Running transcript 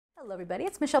Hello everybody,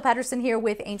 it's Michelle Patterson here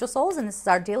with Angel Souls, and this is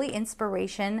our daily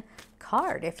inspiration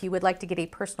card. If you would like to get a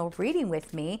personal reading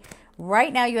with me,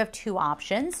 right now you have two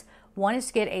options. One is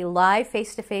to get a live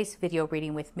face-to-face video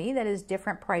reading with me that is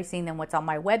different pricing than what's on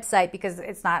my website because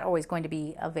it's not always going to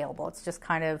be available. It's just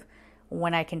kind of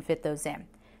when I can fit those in.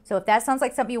 So if that sounds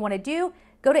like something you want to do,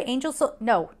 go to Angel Souls.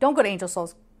 No, don't go to Angel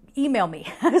Souls. Email me.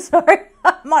 Sorry,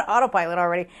 I'm on autopilot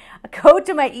already. Go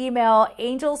to my email,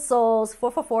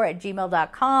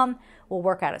 angelsouls444@gmail.com. We'll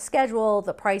work out a schedule,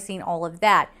 the pricing, all of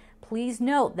that. Please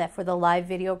note that for the live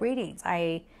video readings,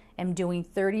 I am doing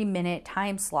 30-minute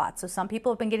time slots. So some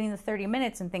people have been getting the 30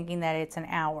 minutes and thinking that it's an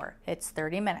hour. It's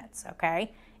 30 minutes,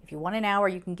 okay? If you want an hour,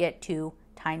 you can get 2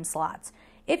 time slots.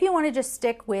 If you want to just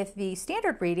stick with the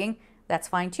standard reading, that's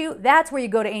fine too. That's where you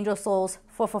go to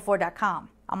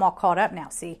angelsouls444.com. I'm all caught up now,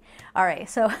 see? All right,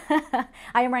 so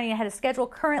I am running ahead of schedule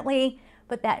currently,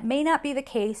 but that may not be the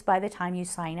case by the time you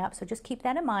sign up. So just keep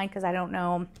that in mind because I don't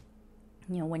know,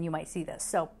 when you might see this.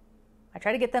 So I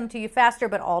try to get them to you faster,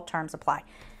 but all terms apply.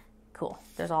 Cool.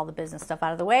 There's all the business stuff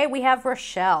out of the way. We have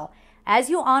Rochelle. As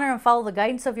you honor and follow the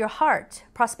guidance of your heart,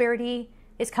 prosperity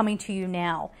is coming to you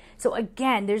now. So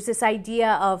again, there's this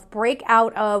idea of break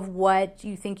out of what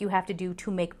you think you have to do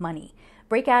to make money.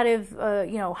 Break out of,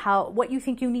 what you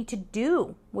think you need to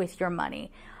do with your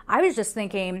money. I was just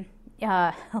thinking,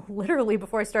 literally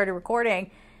before I started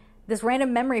recording, this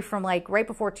random memory from like right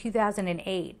before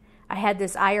 2008. I had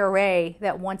this IRA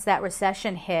that once that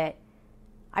recession hit,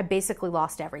 I basically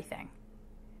lost everything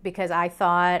because I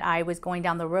thought I was going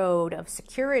down the road of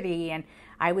security and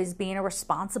I was being a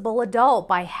responsible adult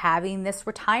by having this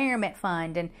retirement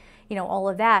fund and, all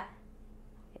of that.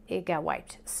 It got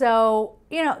wiped. So,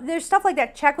 there's stuff like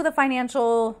that. Check with a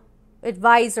financial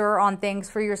advisor on things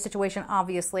for your situation,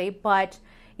 obviously. But,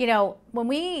 when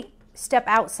we step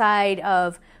outside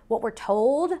of what we're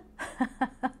told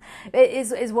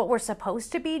is what we're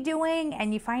supposed to be doing,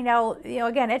 and you find out,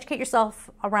 again, educate yourself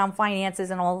around finances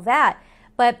and all of that.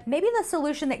 But maybe the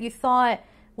solution that you thought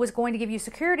was going to give you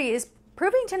security is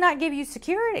proving to not give you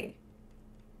security.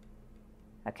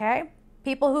 Okay?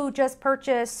 People who just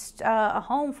purchased a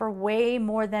home for way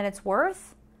more than it's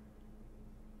worth,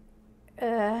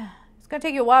 it's going to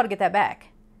take you a while to get that back.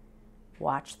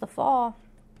 Watch the fall.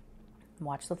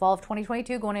 Watch the fall of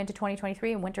 2022 going into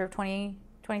 2023 and winter of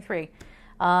 2023.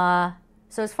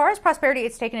 So as far as prosperity,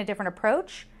 it's taking a different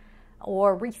approach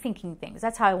or rethinking things.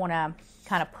 That's how I want to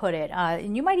kind of put it.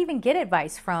 And you might even get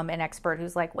advice from an expert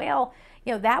who's like, well,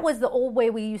 that was the old way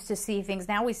we used to see things.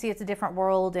 Now we see it's a different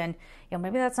world, and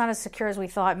maybe that's not as secure as we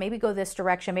thought. Maybe go this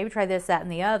direction. Maybe try this, that,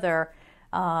 and the other.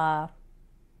 I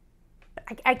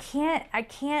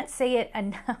can't say it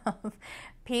enough.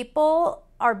 People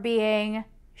are being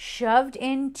shoved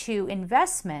into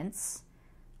investments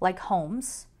like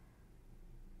homes.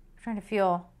 It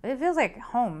feels like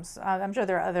homes. I'm sure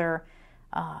there are other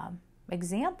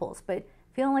examples, but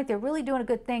feeling like they're really doing a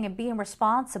good thing and being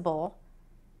responsible,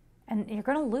 and you're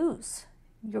going to lose.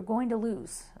 You're going to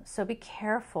lose. So be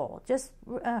careful. Just,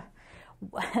 you're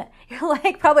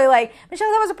probably like, Michelle,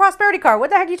 that was a prosperity card. What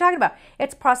the heck are you talking about?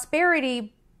 It's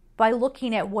prosperity by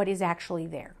looking at what is actually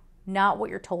there, not what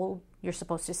you're told you're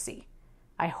supposed to see.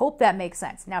 I hope that makes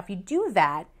sense. Now, if you do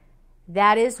that,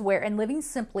 that is where, and living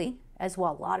simply as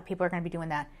well, a lot of people are going to be doing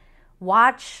that.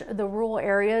 Watch the rural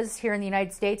areas here in the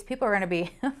United States. People are going to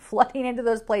be flooding into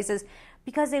those places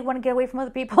because they want to get away from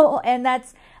other people. And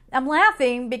I'm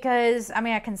laughing because,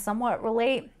 I can somewhat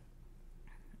relate.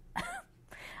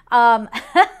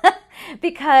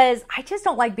 Because I just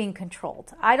don't like being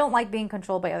controlled. I don't like being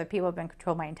controlled by other people. I've been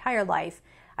controlled my entire life.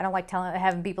 I don't like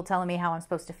having people telling me how I'm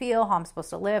supposed to feel, how I'm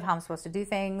supposed to live, how I'm supposed to do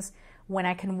things, when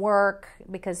I can work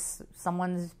because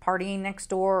someone's partying next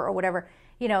door or whatever,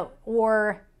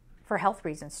 or for health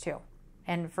reasons too.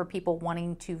 And for people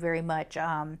wanting to very much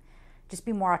just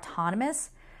be more autonomous.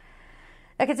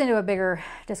 That gets into a bigger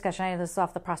discussion. I know this is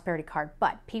off the prosperity card,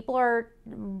 but people are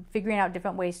figuring out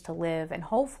different ways to live, and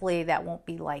hopefully that won't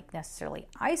be like necessarily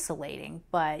isolating,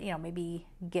 but maybe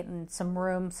getting some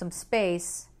room, some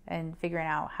space, and figuring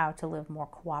out how to live more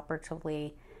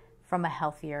cooperatively from a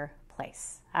healthier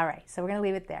place. All right, so we're going to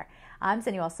leave it there. I'm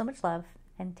sending you all so much love,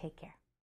 and take care.